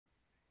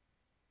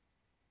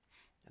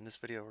In this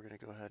video we're going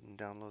to go ahead and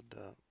download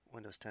the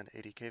Windows 10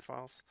 ADK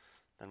files,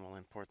 then we'll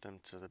import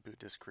them to the boot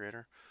disk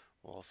creator.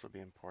 We'll also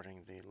be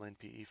importing the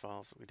linPE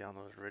files that we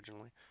downloaded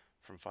originally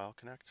from File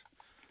Connect.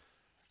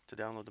 To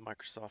download the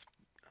Microsoft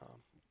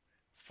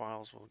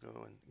files, we'll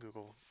go and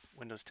Google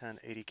Windows 10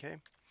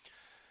 ADK,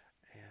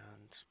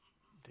 and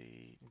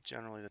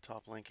generally the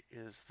top link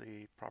is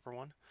the proper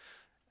one.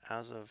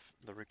 As of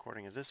the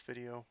recording of this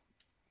video,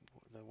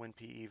 the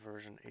WinPE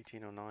version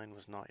 1809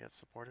 was not yet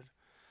supported.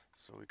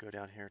 So we go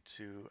down here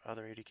to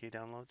other ADK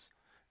downloads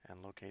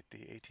and locate the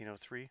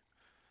 1803.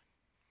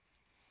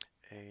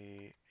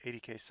 A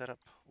ADK setup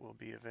will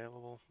be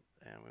available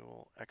and we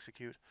will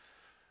execute.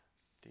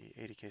 The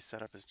ADK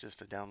setup is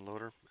just a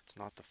downloader. It's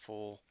not the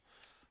full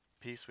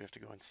piece. We have to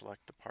go and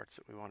select the parts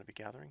that we want to be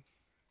gathering.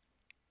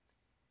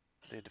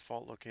 The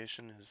default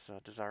location is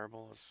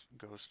desirable, as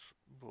Ghost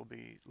will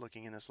be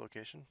looking in this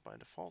location by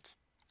default.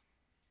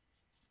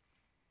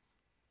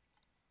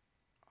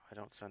 I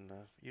don't send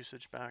the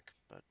usage back,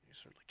 but you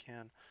certainly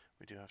can.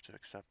 We do have to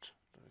accept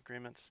the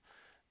agreements.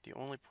 The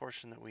only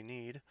portion that we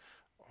need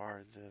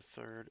are the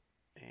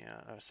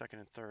second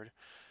and third.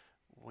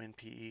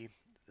 WinPE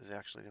is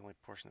actually the only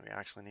portion that we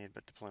actually need,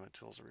 but deployment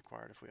tools are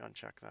required. If we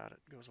uncheck that,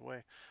 it goes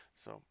away.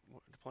 So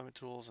deployment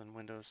tools and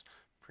Windows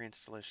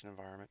pre-installation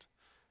environment.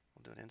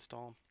 We'll do an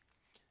install,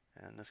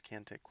 and this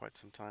can take quite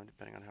some time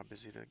depending on how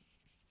busy the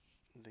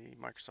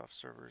Microsoft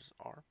servers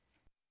are.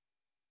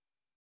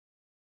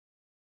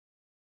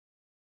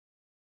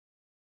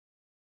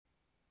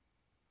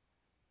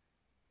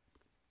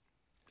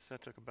 So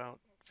that took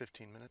about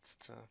 15 minutes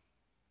to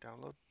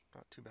download.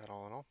 Not too bad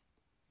all in all.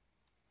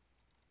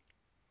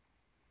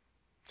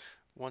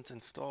 Once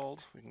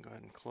installed, we can go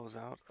ahead and close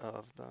out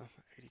of the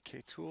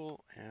ADK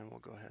tool, and we'll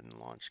go ahead and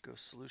launch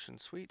Ghost Solution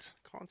Suite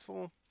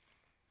console.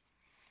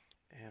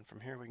 And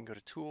from here we can go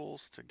to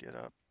Tools to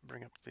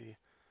bring up the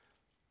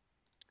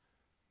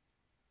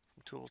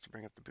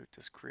boot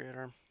disk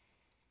creator.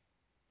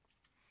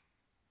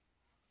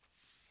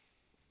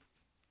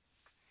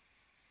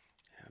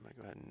 I'm going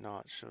to go ahead and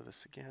not show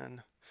this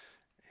again.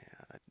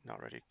 And I'm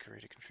not ready to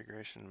create a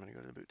configuration. I'm going to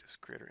go to the boot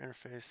disk creator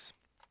interface,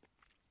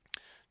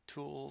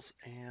 Tools,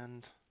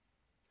 and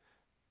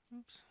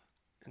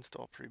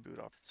install pre-boot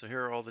op. So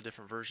here are all the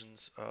different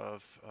versions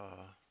of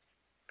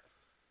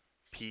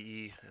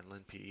PE and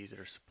linPE that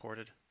are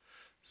supported.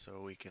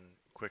 So we can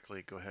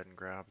quickly go ahead and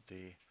grab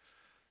the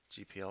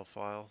GPL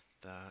file.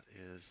 That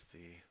is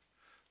the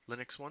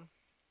Linux one.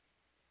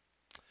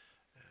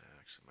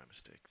 Actually, my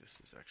mistake. This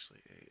is actually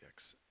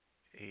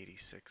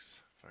AX86,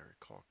 if I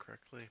recall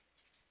correctly.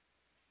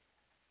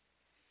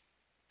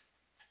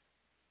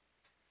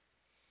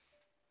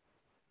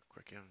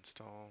 Quick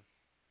install.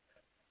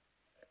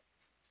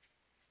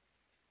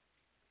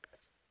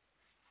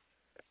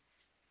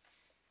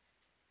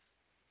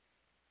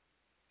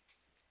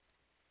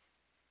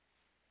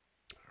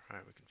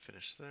 Alright, we can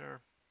finish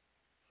there.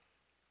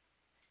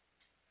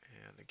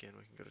 And again,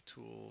 we can go to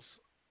Tools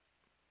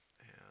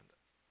and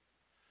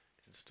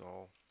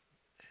install.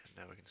 And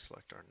now we can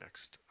select our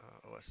next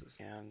OSs.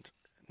 And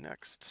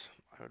next,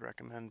 I would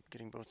recommend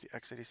getting both the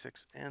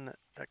x86 and the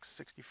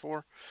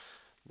x64.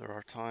 There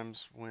are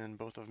times when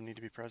both of them need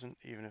to be present,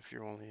 even if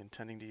you're only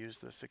intending to use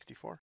the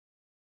 64.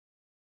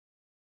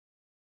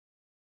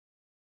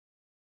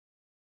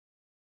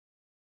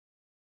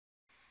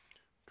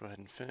 Go ahead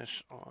and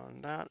finish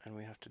on that, and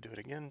we have to do it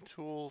again.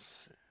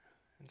 Tools,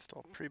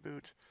 install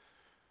pre-boot.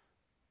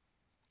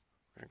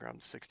 We're going to grab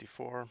the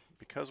 64.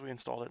 Because we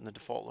installed it in the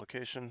default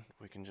location,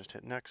 we can just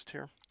hit next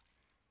here.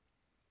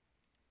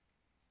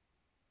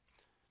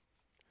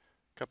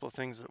 A couple of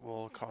things that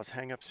will cause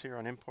hangups here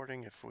on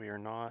importing if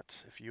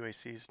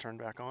UAC is turned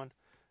back on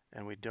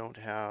and we don't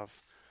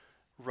have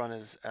run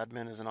as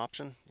admin as an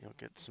option. You'll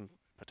get some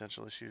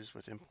potential issues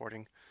with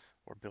importing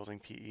or building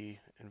PE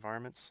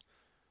environments.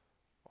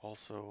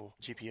 Also,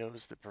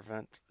 GPOs that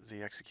prevent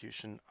the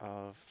execution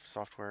of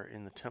software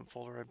in the temp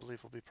folder, I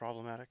believe, will be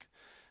problematic,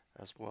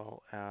 as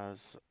well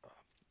as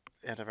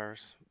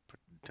antivirus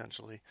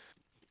potentially.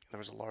 There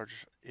was a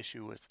large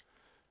issue with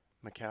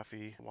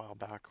McAfee a while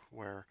back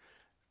where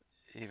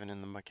even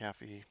in the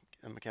McAfee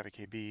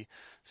KB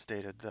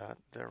stated that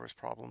there was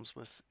problems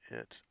with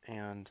it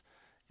and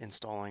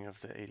installing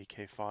of the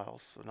ADK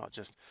files. So not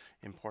just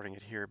importing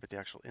it here, but the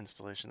actual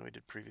installation that we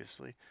did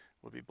previously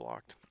would be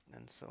blocked.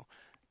 And so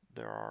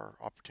there are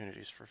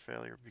opportunities for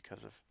failure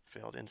because of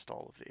failed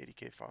install of the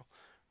ADK file.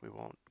 We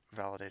won't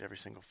validate every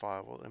single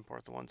file. We'll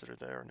import the ones that are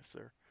there, and if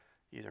they're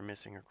either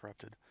missing or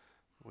corrupted,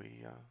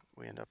 we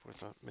end up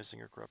with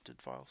missing or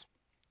corrupted files.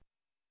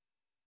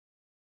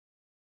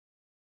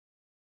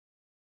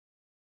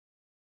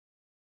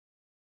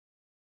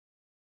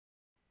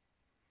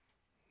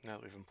 Now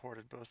that we've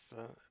imported both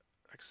the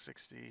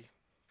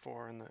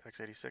x64 and the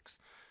x86,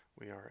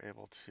 we are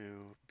able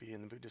to be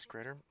in the boot disk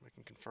creator. We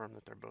can confirm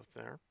that they're both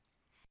there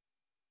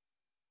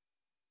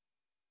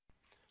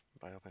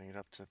by opening it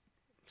up to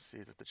see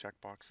that the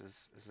checkbox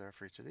is there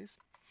for each of these.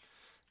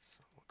 So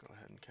we'll go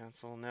ahead and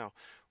cancel. Now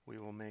we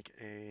will make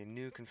a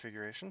new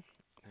configuration,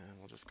 and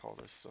we'll just call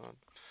this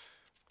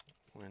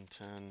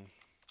Win10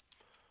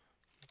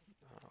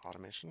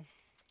 automation.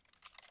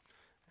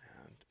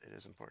 And it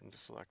is important to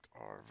select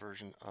our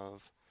version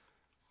of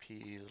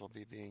PE that will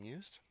be being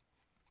used.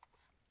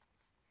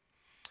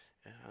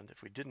 And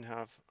if we didn't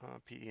have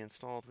PE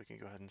installed, we can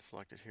go ahead and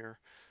select it here.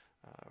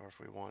 Or if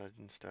we wanted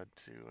instead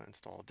to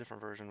install a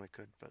different version, we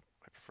could, but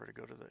I prefer to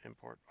go to the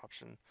import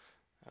option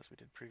as we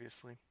did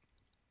previously.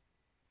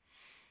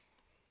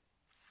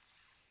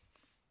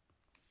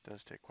 It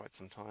does take quite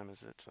some time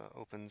as it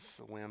opens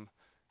the WIM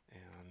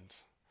and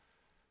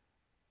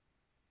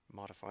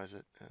modifies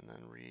it and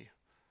then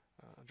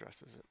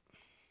addresses it.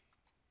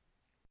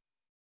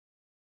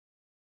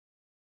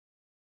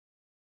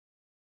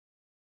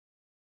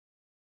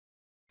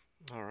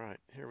 All right,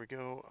 here we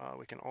go.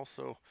 We can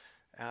also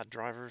add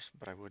drivers,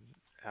 but I would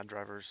add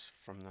drivers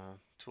from the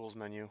tools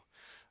menu.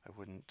 I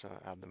wouldn't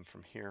add them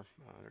from here.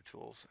 Under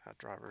tools, add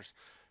drivers.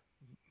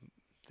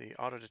 The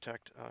auto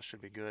detect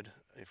should be good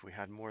if we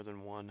had more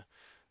than one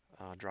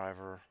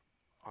driver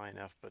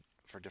INF, but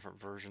for different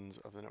versions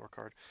of the network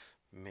card.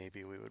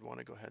 Maybe we would want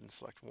to go ahead and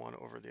select one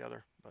over the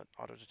other, but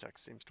auto detect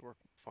seems to work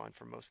fine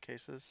for most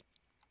cases.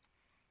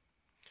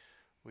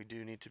 We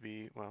do need to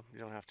be, well, you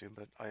don't have to,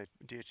 but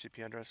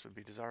DHCP address would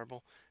be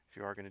desirable. If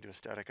you are going to do a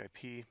static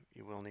IP,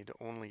 you will need to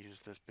only use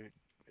this boot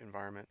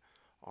environment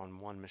on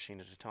one machine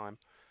at a time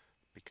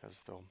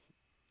because they'll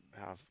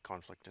have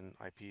conflict in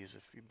IPs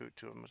if you boot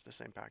two of them with the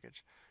same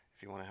package.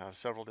 If you want to have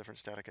several different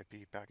static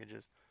IP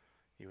packages,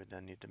 you would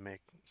then need to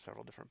make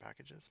several different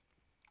packages.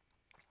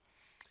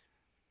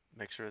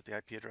 Make sure that the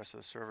IP address of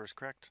the server is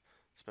correct,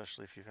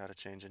 especially if you've had a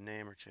change in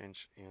name or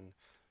change in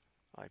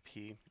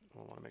IP.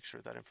 We'll want to make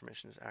sure that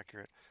information is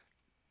accurate.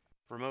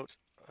 Remote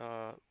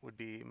would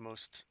be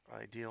most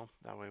ideal.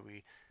 That way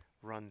we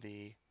run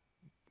the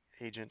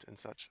agent and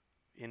such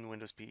in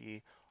Windows PE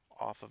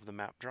off of the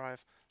map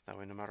drive. That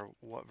way no matter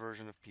what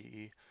version of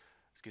PE,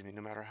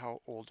 no matter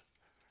how old,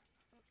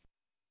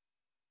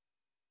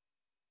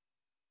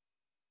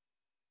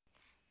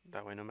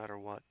 that way no matter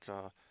what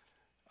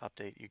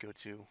update you go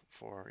to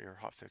for your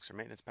hotfix or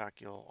maintenance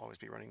pack, you'll always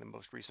be running the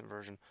most recent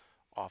version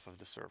off of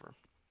the server.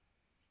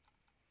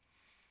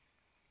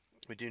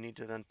 We do need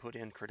to then put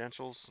in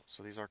credentials.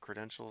 So these are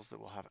credentials that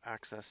will have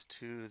access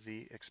to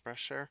the Express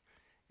Share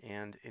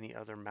and any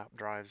other map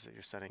drives that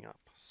you're setting up.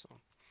 So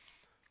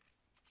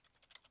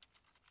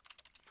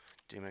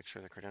do make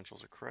sure the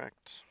credentials are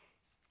correct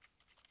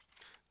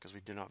because we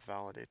do not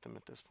validate them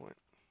at this point.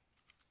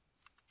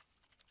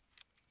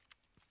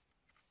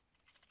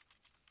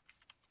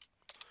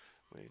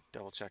 We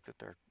double check that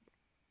they're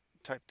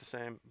typed the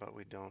same, but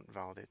we don't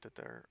validate that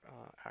they're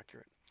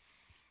accurate.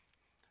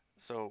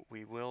 So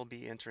we will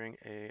be entering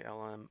a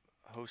LM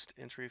host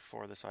entry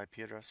for this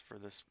IP address for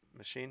this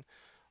machine.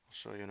 I'll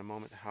show you in a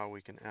moment how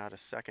we can add a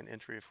second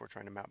entry if we're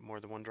trying to map more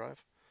than one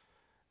drive.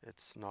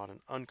 It's not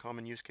an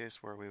uncommon use case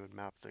where we would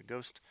map the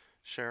ghost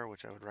share,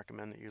 which I would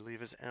recommend that you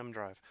leave as M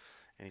drive.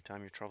 Anytime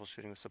you're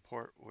troubleshooting with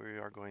support, we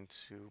are going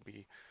to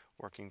be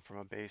working from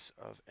a base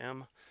of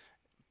M,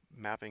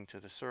 mapping to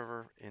the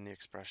server in the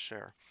Express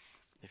Share.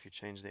 If you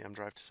change the M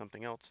drive to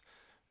something else,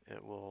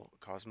 it will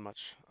cause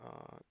much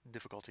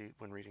difficulty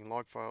when reading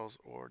log files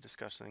or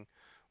discussing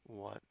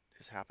what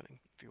is happening.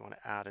 If you want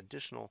to add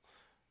additional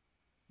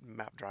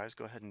map drives,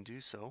 go ahead and do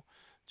so.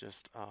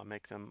 Just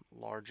make them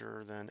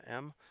larger than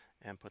M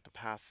and put the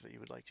path that you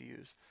would like to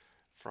use.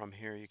 From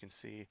here you can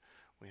see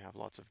we have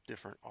lots of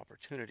different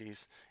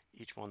opportunities.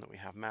 Each one that we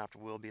have mapped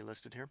will be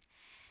listed here.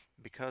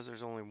 Because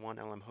there's only one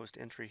LM host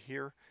entry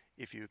here,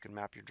 if you can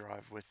map your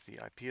drive with the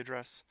IP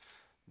address,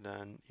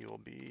 then you will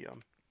be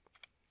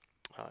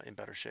in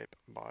better shape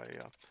by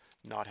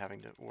not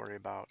having to worry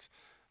about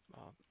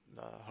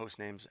the host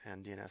names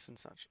and DNS and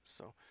such.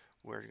 So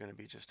we're going to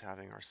be just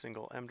having our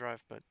single M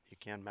drive, but you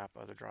can map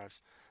other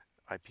drives.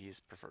 IP is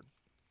preferred.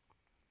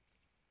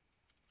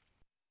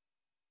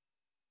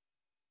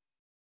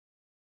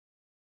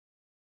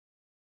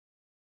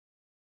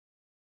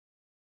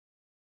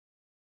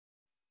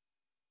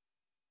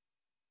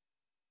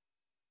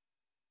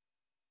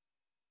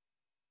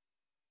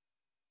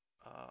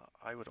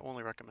 I would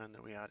only recommend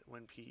that we add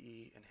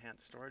WinPE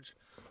enhanced storage.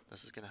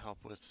 This is going to help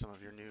with some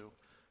of your new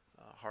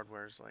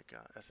hardwares like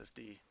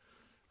SSD,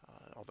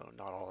 although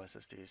not all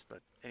SSDs.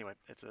 But anyway,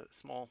 it's a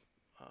small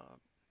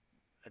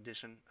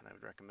addition, and I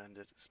would recommend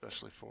it,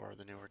 especially for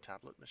the newer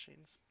tablet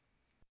machines.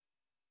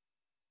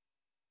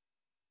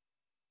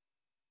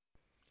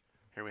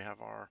 Here we have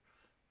our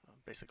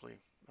basically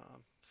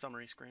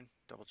summary screen.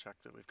 Double check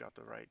that we've got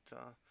the right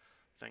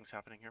things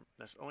happening here.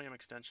 This OEM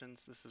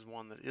extensions, this is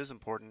one that is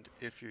important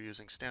if you're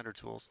using standard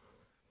tools.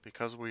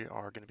 Because we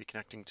are going to be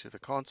connecting to the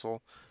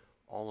console,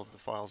 all of the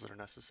files that are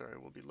necessary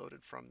will be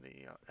loaded from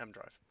the M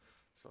drive.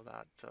 So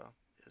that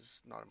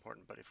is not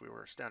important, but if we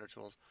were standard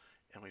tools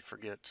and we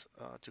forget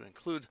to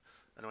include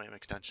an OEM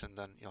extension,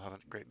 then you'll have a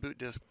great boot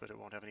disk, but it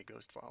won't have any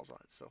ghost files on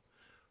it. So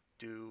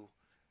do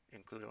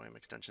include OEM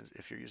extensions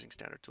if you're using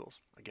standard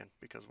tools. Again,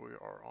 because we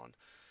are on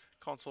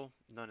console,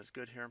 none is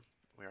good here.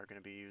 We are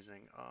going to be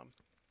using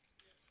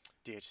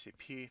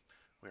DHCP.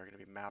 We are going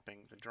to be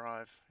mapping the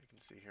drive. You can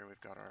see here we've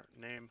got our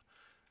name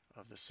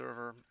of the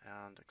server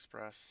and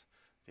express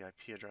the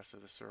IP address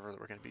of the server that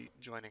we're going to be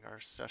joining our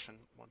session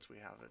once we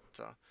have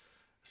it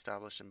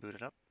established and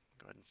booted up.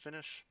 Go ahead and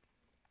finish.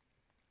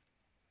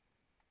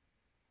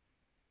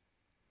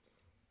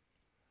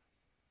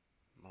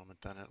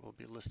 Moment, then it will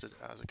be listed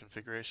as a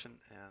configuration,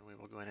 and we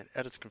will go in and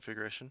edit the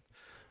configuration,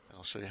 and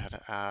I'll show you how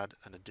to add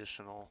an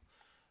additional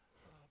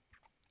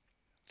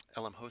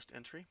LM host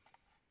entry.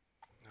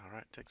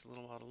 Alright, takes a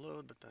little while to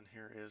load, but then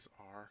here is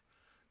our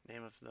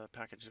name of the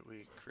package that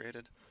we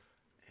created,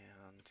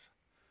 and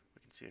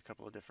we can see a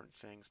couple of different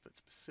things, but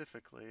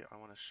specifically I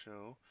want to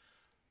show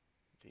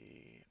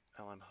the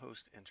LM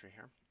host entry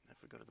here.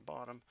 If we go to the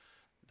bottom,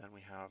 then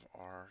we have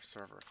our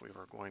server. If we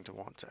were going to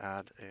want to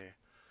add a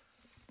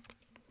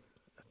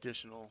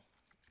additional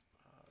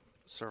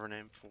server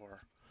name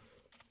for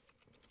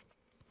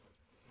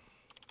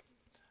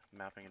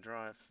mapping a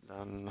drive,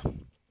 then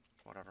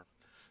whatever,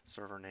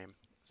 server name,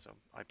 so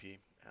IP,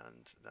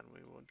 and then we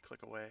would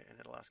click away and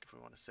it'll ask if we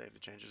want to save the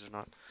changes or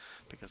not.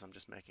 Because I'm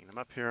just making them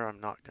up here, I'm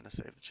not going to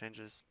save the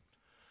changes.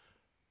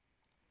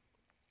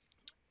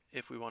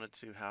 If we wanted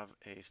to have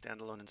a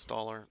standalone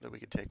installer that we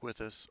could take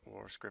with us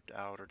or script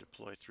out or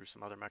deploy through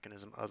some other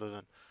mechanism other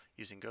than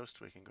using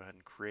Ghost, we can go ahead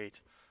and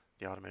create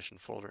the automation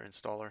folder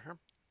installer here.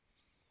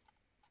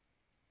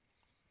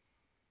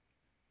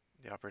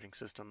 The operating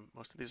system,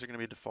 most of these are going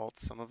to be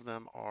defaults. Some of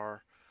them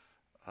are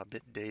a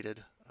bit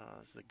dated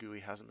as the GUI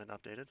hasn't been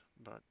updated,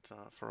 but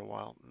for a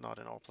while, not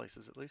in all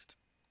places at least.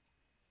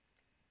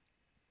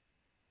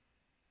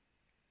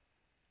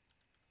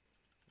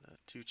 The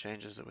two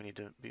changes that we need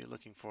to be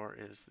looking for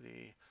is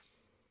the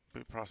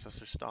boot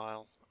processor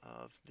style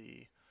of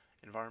the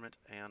environment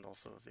and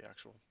also of the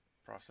actual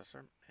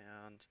processor.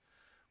 And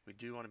we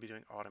do want to be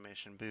doing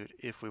automation boot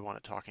if we want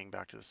it talking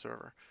back to the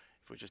server.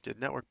 If we just did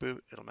network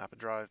boot, it'll map a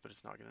drive, but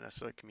it's not going to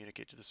necessarily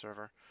communicate to the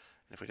server.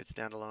 And if we did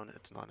standalone,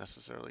 it's not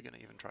necessarily going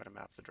to even try to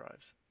map the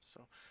drives.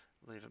 So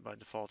leave it by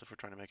default if we're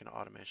trying to make an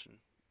automation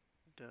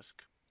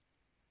disk.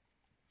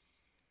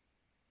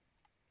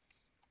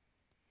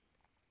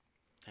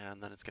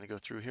 And then it's going to go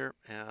through here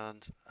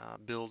and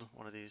build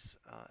one of these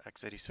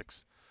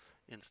x86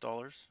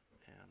 installers,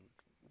 and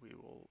we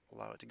will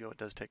allow it to go. It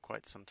does take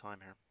quite some time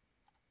here.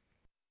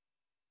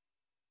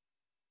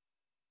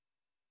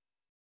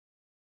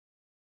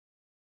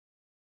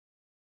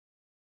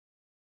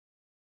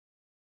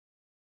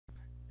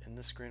 In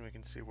this screen we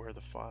can see where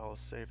the file is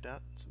saved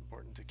at. It's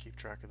important to keep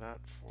track of that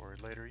for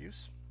later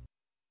use.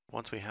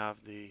 Once we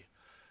have the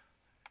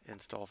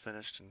install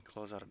finished and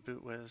close out of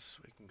BootWiz,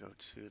 we can go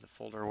to the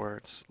folder where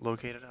it's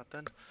located at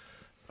then.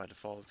 By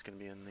default it's going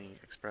to be in the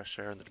Express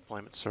Share and the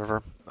deployment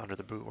server under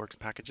the BootWorks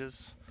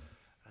packages,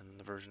 and then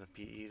the version of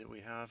PE that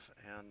we have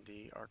and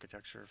the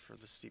architecture for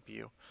the CPU.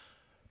 Here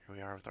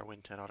we are with our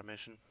Win10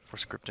 automation for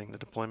scripting the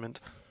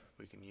deployment.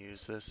 We can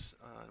use this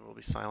and we'll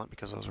be silent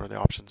because those were the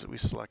options that we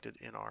selected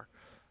in our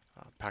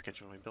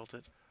package when we built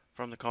it.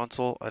 From the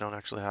console, I don't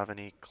actually have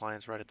any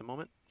clients right at the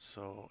moment,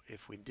 so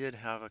if we did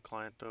have a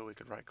client though, we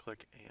could right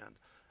click and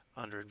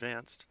under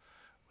advanced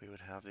we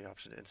would have the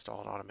option to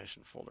install an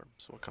automation folder.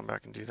 So we'll come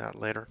back and do that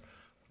later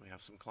when we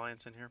have some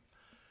clients in here.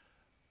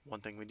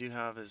 One thing we do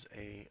have is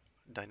a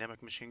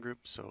dynamic machine group,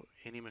 so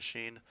any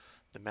machine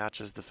that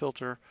matches the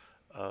filter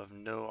of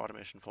no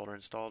automation folder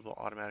installed will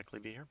automatically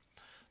be here.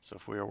 So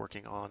if we are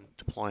working on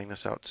deploying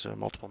this out to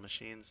multiple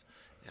machines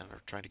and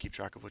are trying to keep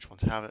track of which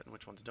ones have it and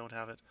which ones don't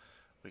have it,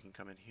 we can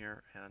come in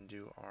here and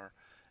do our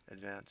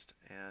advanced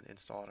and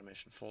install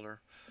automation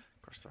folder.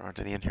 Of course there aren't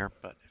any in here,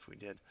 but if we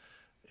did,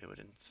 it would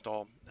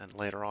install, and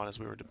later on as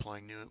we were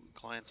deploying new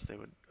clients they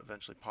would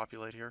eventually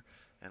populate here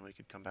and we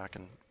could come back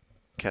and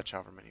catch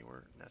however many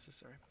were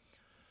necessary.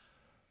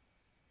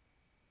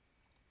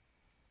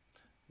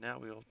 Now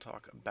we will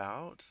talk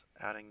about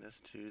adding this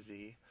to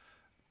the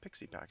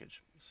PXE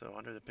package. So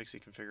under the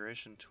PXE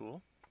configuration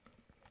tool,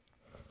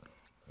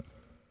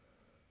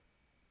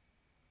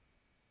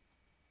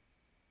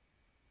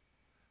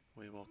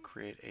 we will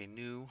create a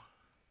new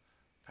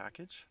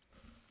package.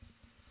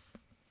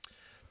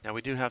 Now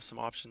we do have some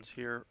options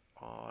here.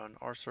 On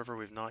our server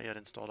we've not yet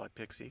installed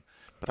iPXE,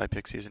 but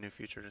iPXE is a new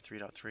feature to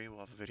 3.3. We'll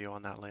have a video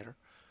on that later.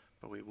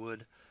 But we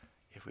would,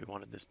 if we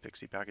wanted this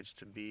PXE package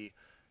to be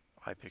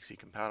iPXE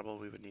compatible,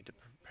 we would need to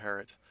prepare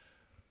it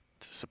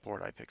to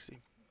support iPXE.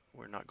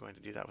 We're not going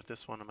to do that with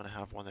this one. I'm going to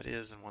have one that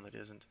is and one that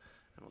isn't,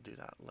 and we'll do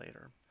that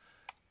later.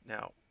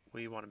 Now,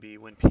 we want to be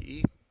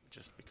WinPE,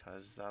 just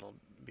because that'll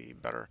be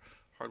better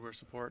hardware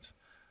support.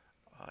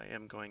 I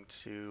am going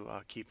to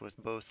keep with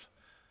both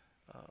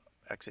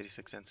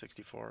x86 and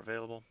 64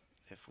 available.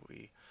 If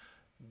we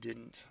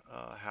didn't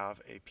have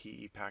a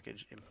PE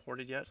package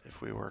imported yet, if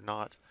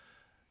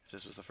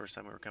this was the first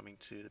time we were coming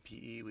to the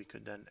PE, we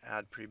could then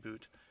add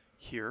pre-boot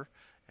here,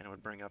 and it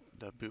would bring up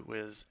the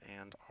BootWiz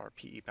and our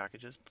PE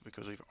packages. But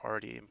because we've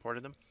already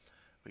imported them,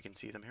 we can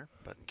see them here.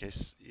 But in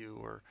case you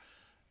were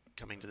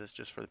coming to this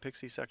just for the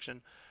PXE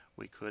section,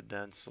 we could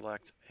then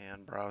select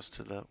and browse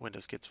to the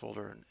Windows Kits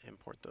folder and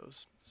import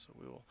those. So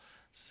we will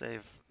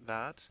save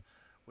that.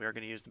 We are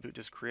going to use the boot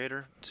disk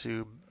creator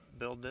to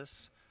build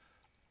this.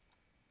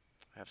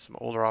 I have some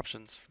older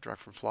options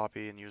direct from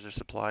floppy and user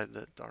supply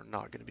that are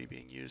not going to be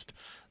being used.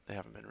 They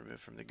haven't been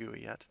removed from the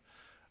GUI yet.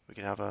 We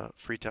can have a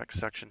free text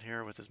section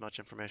here with as much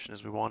information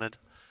as we wanted.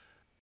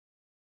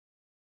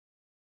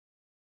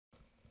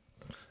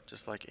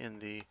 Just like in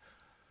the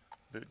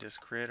boot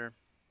disk creator,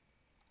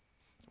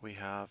 we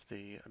have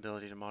the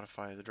ability to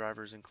modify the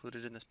drivers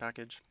included in this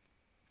package.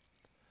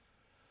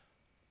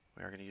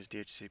 We are going to use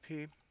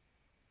DHCP.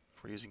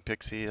 If we're using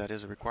PXE, that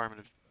is a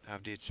requirement to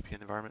have DHCP in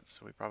the environment,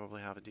 so we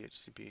probably have a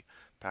DHCP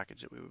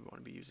package that we would want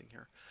to be using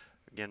here.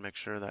 Again, make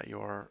sure that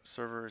your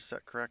server is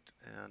set correct,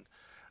 and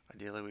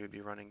ideally we would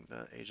be running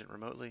the agent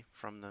remotely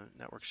from the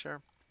network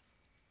share.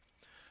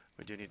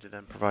 We do need to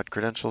then provide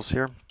credentials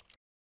here.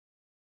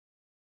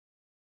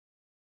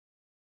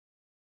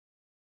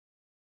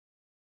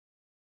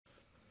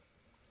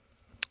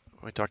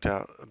 We talked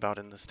about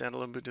in the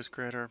standalone boot disk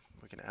creator,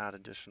 we can add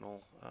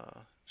additional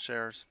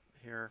shares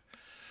here.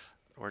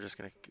 We're just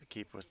going to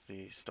keep with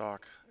the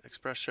stock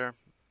express share.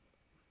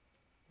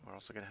 We're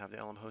also going to have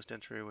the LM host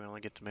entry. We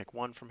only get to make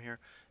one from here.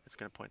 It's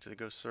going to point to the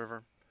Ghost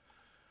server.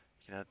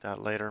 You can add that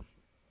later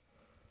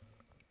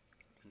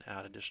and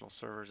add additional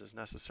servers as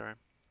necessary.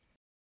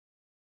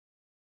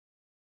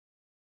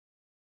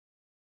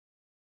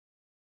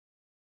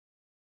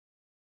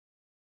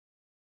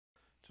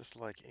 Just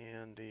like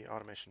in the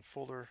automation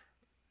folder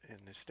in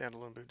the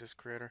standalone boot disk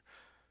creator,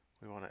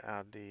 we want to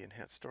add the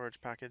enhanced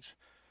storage package.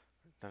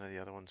 None of the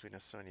other ones we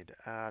necessarily need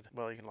to add.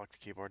 Well, you can lock the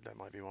keyboard. That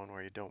might be one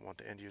where you don't want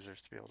the end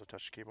users to be able to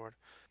touch the keyboard.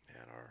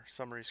 And our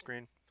summary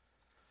screen.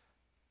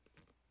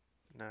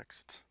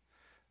 Next.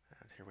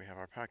 And here we have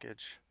our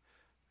package.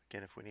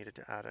 Again, if we needed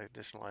to add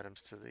additional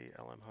items to the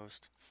LM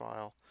host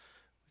file,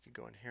 we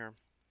could go in here,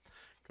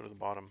 go to the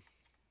bottom.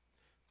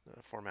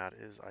 The format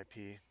is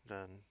IP,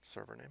 then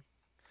server name.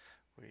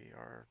 We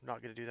are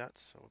not going to do that,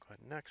 so we'll go ahead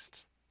and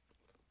next.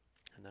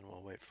 And then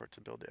we'll wait for it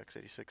to build the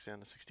x86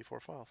 and the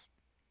 64 files.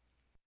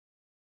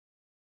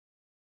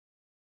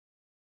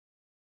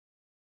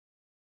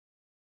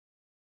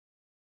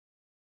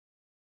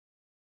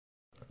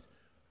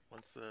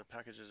 Once the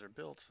packages are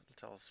built,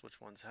 it'll tell us which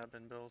ones have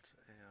been built,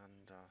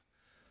 and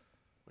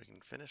we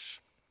can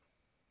finish.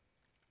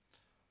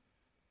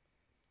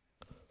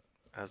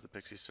 As the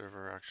PXE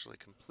server actually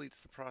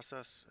completes the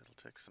process,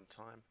 it'll take some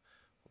time.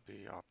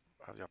 We'll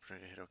have the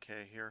opportunity to hit OK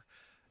here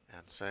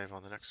and save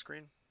on the next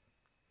screen.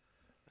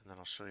 And then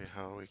I'll show you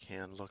how we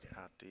can look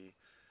at the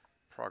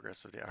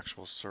progress of the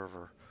actual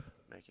server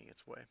making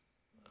its way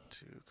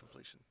to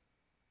completion.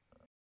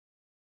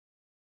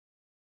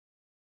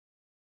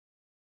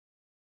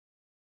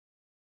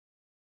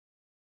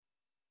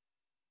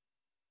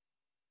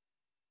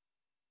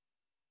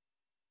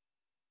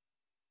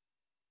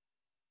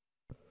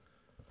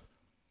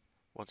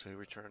 Once we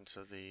return to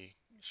the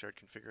shared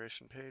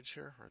configuration page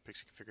here, or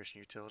PXE configuration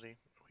utility,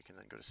 we can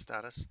then go to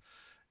status,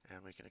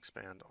 and we can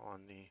expand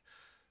on the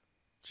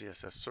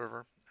GSS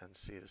server and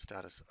see the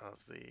status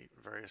of the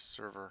various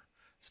server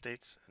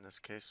states. In this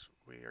case,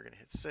 we are going to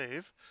hit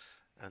save,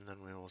 and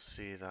then we will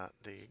see that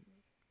the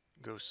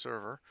Ghost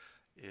server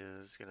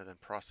is going to then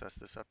process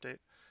this update,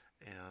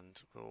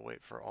 and we'll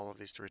wait for all of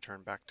these to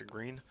return back to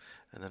green,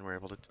 and then we're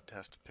able to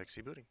test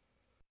PXE booting.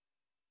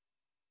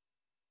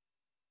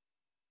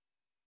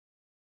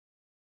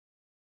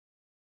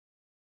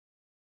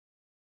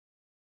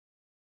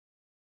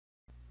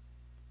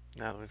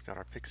 Now that we've got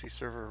our PXE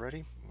server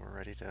ready, we're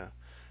ready to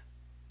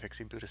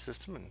PXE boot a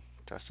system and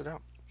test it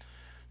out.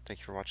 Thank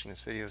you for watching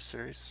this video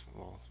series.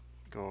 We'll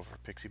go over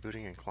PXE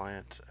booting and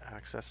client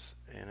access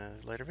in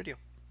a later video.